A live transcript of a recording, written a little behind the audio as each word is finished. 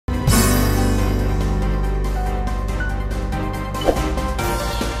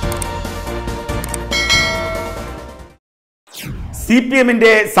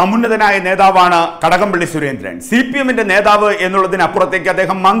CPM-ന്റെ സമുന്നതനായ നേതാവാണ് കടകംപള്ളി സുരേന്ദ്രൻ. CPM-ന്റെ നേതാവ് എന്നുള്ളതിനപ്പുറത്തേക്ക്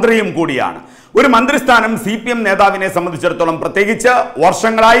അദ്ദേഹം മന്ത്രിയും കൂടിയാണ്. ഒരു മന്ത്രിസ്ഥാനം CPM നേതാവിനെ സംബന്ധിച്ചിടത്തോളം പ്രത്യേകിച്ച്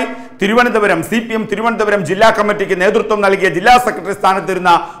വർഷങ്ങളായി CPM തിരുവനന്തപുരം ജില്ലാ കമ്മിറ്റിക്ക് നേതൃത്വം നൽകിയ ജില്ലാ സെക്രട്ടറി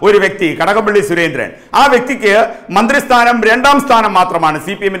സ്ഥാനത്തിരുന്ന ഒരു വ്യക്തി കടകംപള്ളി സുരേന്ദ്രൻ. ആ വ്യക്തിക്ക് മന്ത്രിസ്ഥാനം രണ്ടാം സ്ഥാനം മാത്രമാണ്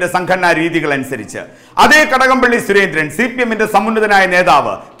CPM-ന്റെ സംഘടനാ രീതികൾ അനുസരിച്ച്. അതേ കടകംപള്ളി സുരേന്ദ്രൻ CPM-ന്റെ സമുന്നതനായ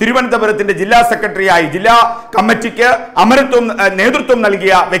നേതാവ് തിരുവനന്തപുരത്തിന്റെ ജില്ലാ സെക്രട്ടറിയായി ജില്ലാ കമ്മിറ്റിക്ക് നേതൃത്വം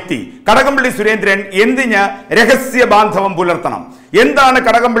നൽകിയ വ്യക്തി കടകംപള്ളി സുരേന്ദ്രൻ എന്തിന് രഹസ്യ ബാന്ധവം പുലർത്തണം? എന്താണ്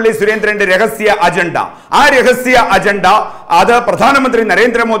കടകംപള്ളി സുരേന്ദ്രന്റെ രഹസ്യ അജണ്ട? ആ രഹസ്യ അജണ്ട അത് പ്രധാനമന്ത്രി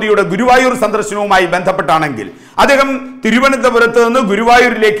നരേന്ദ്രമോദിയുടെ ഗുരുവായൂർ സന്ദർശനവുമായി ബന്ധപ്പെട്ടാണെങ്കിൽ അദ്ദേഹം തിരുവനന്തപുരത്ത് നിന്ന്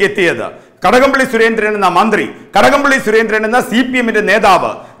ഗുരുവായൂരിലേക്ക് എത്തിയത് കടകംപള്ളി സുരേന്ദ്രൻ എന്ന മന്ത്രി, കടകംപള്ളി സുരേന്ദ്രൻ എന്ന CPM-ന്റെ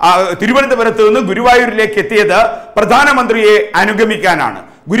നേതാവ് തിരുവനന്തപുരത്ത് നിന്ന് ഗുരുവായൂരിലേക്ക് എത്തിയത് പ്രധാനമന്ത്രിയെ അനുഗമിക്കാനാണ്.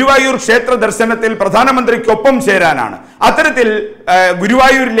 ഗുരുവായൂർ ക്ഷേത്ര ദർശനത്തിൽ പ്രധാനമന്ത്രിക്കൊപ്പം ചേരാനാണ്. അത്തരത്തിൽ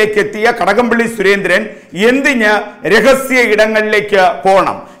ഗുരുവായൂരിലേക്ക് എത്തിയ കടകംപള്ളി സുരേന്ദ്രൻ എന്തിന് രഹസ്യ ഇടങ്ങളിലേക്ക്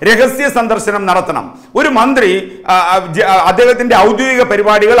പോകണം, രഹസ്യ സന്ദർശനം നടത്തണം? ഒരു മന്ത്രി അദ്ദേഹത്തിന്റെ ഔദ്യോഗിക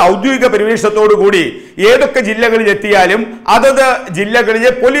പരിപാടികൾ ഔദ്യോഗിക പരിവേഷത്തോടു കൂടി ഏതൊക്കെ ജില്ലകളിൽ എത്തിയാലും അതത്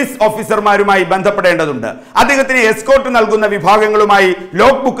ജില്ലകളിലെ പോലീസ് ഓഫീസർമാരുമായി ബന്ധപ്പെടേണ്ടതുണ്ട്. അദ്ദേഹത്തിന് എസ്കോർട്ട് നൽകുന്ന വിഭാഗങ്ങളുമായി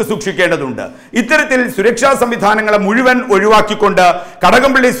ലോഗ് ബുക്ക് സൂക്ഷിക്കേണ്ടതുണ്ട്. ഇത്തരത്തിൽ സുരക്ഷാ സംവിധാനങ്ങളെ മുഴുവൻ ഒഴിവാക്കിക്കൊണ്ട്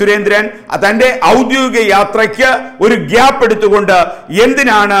കടകംപള്ളി സുരേന്ദ്രൻ തന്റെ ഔദ്യോഗിക യാത്രയ്ക്ക് ഒരു ഗ്യാപ്പ് എടുത്തുകൊണ്ട്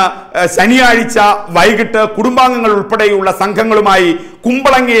എന്തിനാണ് ശനിയാഴ്ച വൈകിട്ട് കുടുംബാംഗങ്ങൾ ഉൾപ്പെടെയുള്ള സംഘങ്ങളുമായി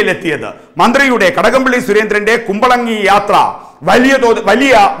കുമ്പളങ്ങിയിലെത്തിയത്? മന്ത്രിയുടെ കടകംപള്ളി സുരേന്ദ്രന്റെ കുമ്പളങ്ങി യാത്ര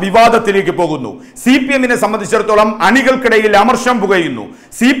വലിയ വിവാദത്തിലേക്ക് പോകുന്നു. CPM-നെ സംബന്ധിച്ചിടത്തോളം അണികൾക്കിടയിൽ അമർഷം പുകയുന്നു.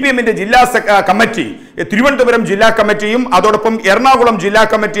 CPM-ന്റെ ജില്ലാ കമ്മിറ്റി, തിരുവനന്തപുരം ജില്ലാ കമ്മിറ്റിയും അതോടൊപ്പം എറണാകുളം ജില്ലാ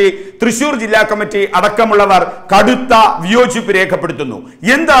കമ്മിറ്റി, തൃശൂർ ജില്ലാ കമ്മിറ്റി അടക്കമുള്ളവർ കടുത്ത വിയോജിപ്പ് രേഖപ്പെടുത്തുന്നു.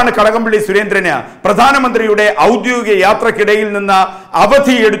 എന്താണ് കടകംപള്ളി സുരേന്ദ്രന് പ്രധാനമന്ത്രിയുടെ ഔദ്യോഗിക യാത്രക്കിടയിൽ നിന്ന്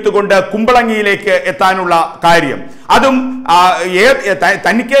അവധി എടുത്തുകൊണ്ട് കുമ്പളങ്ങിയിലേക്ക് എത്താനുള്ള കാര്യം? അതും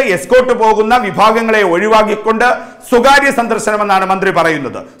തനിക്ക് എസ്കോർട്ട് പോകുന്ന വിഭാഗങ്ങളെ ഒഴിവാക്കിക്കൊണ്ട് സ്വകാര്യ സന്ദർശനമെന്നാണ് മന്ത്രി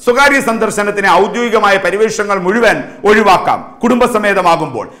പറയുന്നത്. സ്വകാര്യ സന്ദർശനത്തിന് ഔദ്യോഗികമായ പരിവേഷങ്ങൾ മുഴുവൻ ഒഴിവാക്കാം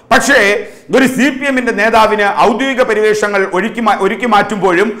കുടുംബസമേതമാകുമ്പോൾ. പക്ഷേ ഒരു CPM-ന്റെ നേതാവിന് ഔദ്യോഗിക പരിവേഷങ്ങൾ ഒരുക്കി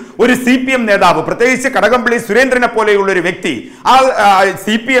മാറ്റുമ്പോഴും ഒരു CPM നേതാവ്, പ്രത്യേകിച്ച് കടകംപള്ളി സുരേന്ദ്രനെ പോലെയുള്ള ഒരു വ്യക്തി, ആ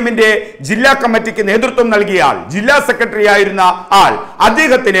CPM-ന്റെ ജില്ലാ കമ്മിറ്റിക്ക് നേതൃത്വം നൽകിയ ആൾ, ജില്ലാ സെക്രട്ടറി ആയിരുന്ന ആൾ,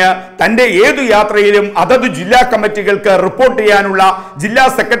 അദ്ദേഹത്തിന് തന്റെ ഏതു യാത്രയിലും അതത് ജില്ലാ കമ്മിറ്റികൾക്ക് റിപ്പോർട്ട് ചെയ്യാനുള്ള ജില്ലാ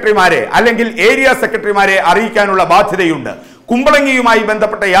സെക്രട്ടറിമാരെ അല്ലെങ്കിൽ ഏരിയ സെക്രട്ടറിമാരെ അറിയിക്കാനുള്ള ബാധ്യതയുണ്ട്. കുമ്പളങ്ങിയുമായി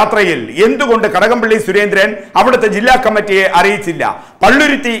ബന്ധപ്പെട്ട യാത്രയിൽ എന്തുകൊണ്ട് കടകംപള്ളി സുരേന്ദ്രൻ അവിടുത്തെ ജില്ലാ കമ്മിറ്റിയെ അറിയിച്ചില്ല,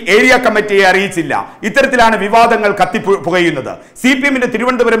 പള്ളുരുത്തി ഏരിയ കമ്മിറ്റിയെ അറിയിച്ചില്ല? ഇത്തരത്തിലാണ് വിവാദങ്ങൾ കത്തിപ്പുകയുന്നത്. CPM-ന്റെ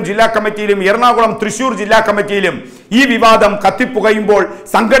തിരുവനന്തപുരം ജില്ലാ കമ്മിറ്റിയിലും എറണാകുളം തൃശൂർ ജില്ലാ കമ്മിറ്റിയിലും ഈ വിവാദം കത്തിപ്പുകയുമ്പോൾ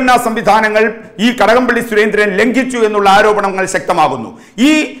സംഘടനാ സംവിധാനങ്ങൾ ഈ കടകംപള്ളി സുരേന്ദ്രൻ ലംഘിച്ചു എന്നുള്ള ആരോപണങ്ങൾ ശക്തമാകുന്നു.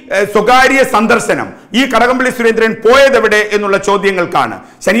 ഈ സ്വകാര്യ സന്ദർശനം ഈ കടകംപള്ളി സുരേന്ദ്രൻ പോയതെവിടെ എന്നുള്ള ചോദ്യങ്ങൾക്കാണ്.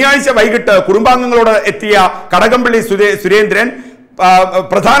 ശനിയാഴ്ച വൈകിട്ട് കുടുംബാംഗങ്ങളോട് എത്തിയ കടകംപള്ളി സുരേന്ദ്രൻ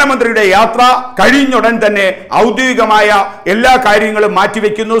പ്രധാനമന്ത്രിയുടെ യാത്ര കഴിഞ്ഞുടൻ തന്നെ ഔദ്യോഗികമായ എല്ലാ കാര്യങ്ങളും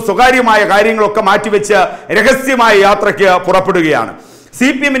മാറ്റിവെക്കുന്നു. സ്വകാര്യമായ കാര്യങ്ങളൊക്കെ മാറ്റിവെച്ച് രഹസ്യമായ യാത്രയ്ക്ക് പുറപ്പെടുകയാണ്.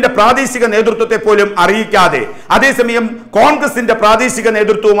 CPM-ന്റെ പ്രാദേശിക നേതൃത്വത്തെ പോലും അറിയിക്കാതെ, അതേസമയം കോൺഗ്രസിന്റെ പ്രാദേശിക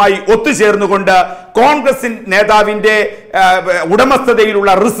നേതൃത്വവുമായി ഒത്തുചേർന്നുകൊണ്ട് കോൺഗ്രസ് നേതാവിന്റെ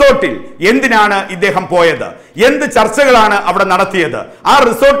ഉടമസ്ഥതയിലുള്ള റിസോർട്ടിൽ എന്തിനാണ് ഇദ്ദേഹം പോയത്? എന്ത് ചർച്ചകളാണ് അവിടെ നടത്തിയത്? ആ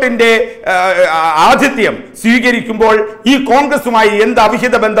റിസോർട്ടിന്റെ ആതിഥ്യം സ്വീകരിക്കുമ്പോൾ ഈ കോൺഗ്രസുമായി എന്ത്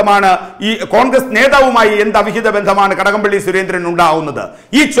അവിഹിത ബന്ധമാണ്, ഈ കോൺഗ്രസ് നേതാവുമായി എന്ത് അവിഹിത ബന്ധമാണ് കടകംപള്ളി സുരേന്ദ്രൻ ഉണ്ടാവുന്നത്?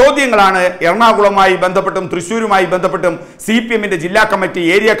 ഈ ചോദ്യങ്ങളാണ് എറണാകുളവുമായി ബന്ധപ്പെട്ടും തൃശ്ശൂരുമായി ബന്ധപ്പെട്ടും CPM-ന്റെ ജില്ലാ കമ്മിറ്റി,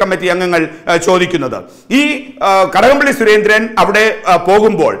 ഏരിയ കമ്മിറ്റി അംഗങ്ങൾ ചോദിക്കുന്നത്. ഈ കടകംപള്ളി സുരേന്ദ്രൻ അവിടെ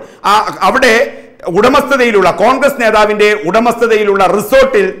പോകുമ്പോൾ അവിടെ ഉടമസ്ഥതയിലുള്ള കോൺഗ്രസ് നേതാവിന്റെ ഉടമസ്ഥതയിലുള്ള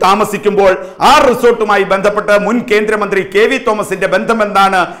റിസോർട്ടിൽ താമസിക്കുമ്പോൾ ആ റിസോർട്ടുമായി ബന്ധപ്പെട്ട് മുൻ കേന്ദ്രമന്ത്രി KV തോമസിന്റെ ബന്ധം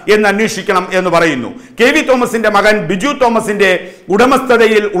എന്താണ് എന്ന് അന്വേഷിക്കണം എന്ന് പറയുന്നു. KV തോമസിന്റെ മകൻ ബിജു തോമസിന്റെ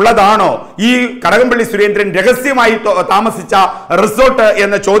ഉടമസ്ഥതയിൽ ഉള്ളതാണോ ഈ കടകംപള്ളി സുരേന്ദ്രൻ രഹസ്യമായി താമസിച്ച റിസോർട്ട്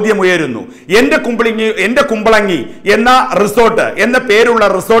എന്ന ചോദ്യം ഉയരുന്നു. എന്റെ കുമ്പളങ്ങി എന്ന റിസോർട്ട് എന്ന പേരുള്ള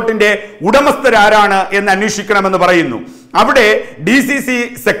റിസോർട്ടിന്റെ ഉടമസ്ഥരാരാണ് എന്ന് അന്വേഷിക്കണമെന്ന് പറയുന്നു. അവിടെ DCC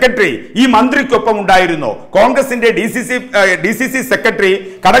സെക്രട്ടറി ഈ മന്ത്രിക്കൊപ്പം ഉണ്ടായിരുന്നു. കോൺഗ്രസിന്റെ DCC സെക്രട്ടറി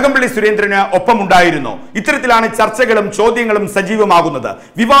കടകംപള്ളി സുരേന്ദ്രന് ഒപ്പം ഉണ്ടായിരുന്നു. ഇത്തരത്തിലാണ് ചർച്ചകളും ചോദ്യങ്ങളും സജീവമാകുന്നത്,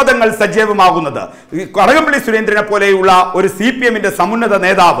 വിവാദങ്ങൾ സജീവമാകുന്നത്. കടകംപള്ളി സുരേന്ദ്രനെ പോലെയുള്ള ഒരു CPM-ന്റെ സമുന്നത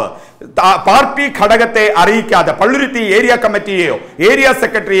നേതാവ് പാർട്ടി ഘടകത്തെ അറിയിക്കാതെ പള്ളുരുത്തി ഏരിയ കമ്മിറ്റിയെയോ ഏരിയ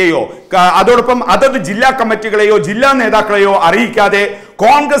സെക്രട്ടറിയെയോ അതോടൊപ്പം അതത് ജില്ലാ കമ്മിറ്റികളെയോ ജില്ലാ നേതാക്കളെയോ അറിയിക്കാതെ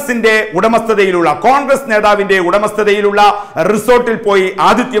കോൺഗ്രസിന്റെ ഉടമസ്ഥതയിലുള്ള കോൺഗ്രസ് നേതാവിന്റെ ഉടമസ്ഥതയിലുള്ള റിസോർട്ടിൽ പോയി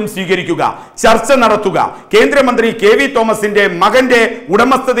ആതിഥ്യം സ്വീകരിക്കുക, ചർച്ച നടത്തുക, കേന്ദ്രമന്ത്രി കെ.വി. തോമസിന്റെ മകന്റെ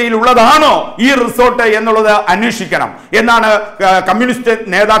ഉടമസ്ഥതയിലുള്ളതാണോ ഈ റിസോർട്ട് എന്നുള്ളത് അന്വേഷിക്കണം എന്നാണ് കമ്മ്യൂണിസ്റ്റ്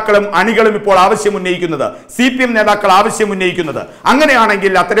നേതാക്കളും അണികളും ഇപ്പോൾ ആവശ്യമുന്നയിക്കുന്നത്, CPM നേതാക്കൾ ആവശ്യമുന്നയിക്കുന്നത്.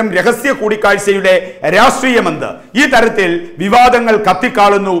 അങ്ങനെയാണെങ്കിൽ അത്തരം രഹസ്യ കൂടിക്കാഴ്ചയുടെ രാഷ്ട്രീയമെന്ത്? ഈ തരത്തിൽ വിവാദങ്ങൾ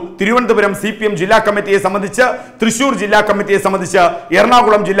കത്തിക്കാളുന്നു. തിരുവനന്തപുരം CPM ജില്ലാ കമ്മിറ്റിയെ സംബന്ധിച്ച്, തൃശൂർ ജില്ലാ കമ്മിറ്റിയെ സംബന്ധിച്ച്,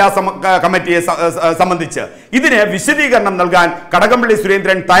 എറണാകുളം ജില്ലാ കമ്മിറ്റിയെ സംബന്ധിച്ച് ഇതിന് വിശദീകരണം നൽകാൻ കടകംപള്ളി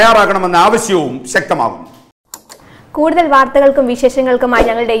സുരേന്ദ്രൻ തയ്യാറാകണമെന്ന ആവശ്യവും ശക്തമാകുന്നു. കൂടുതൽ വാർത്തകൾക്കും വിശേഷങ്ങൾക്കുമായി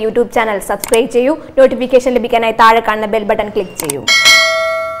ഞങ്ങളുടെ യൂട്യൂബ് ചാനൽ സബ്സ്ക്രൈബ് ചെയ്യൂ. നോട്ടിഫിക്കേഷൻ ലഭിക്കാനായി താഴെ കാണുന്ന ബെൽ ബട്ടൺ ക്ലിക്ക് ചെയ്യൂ.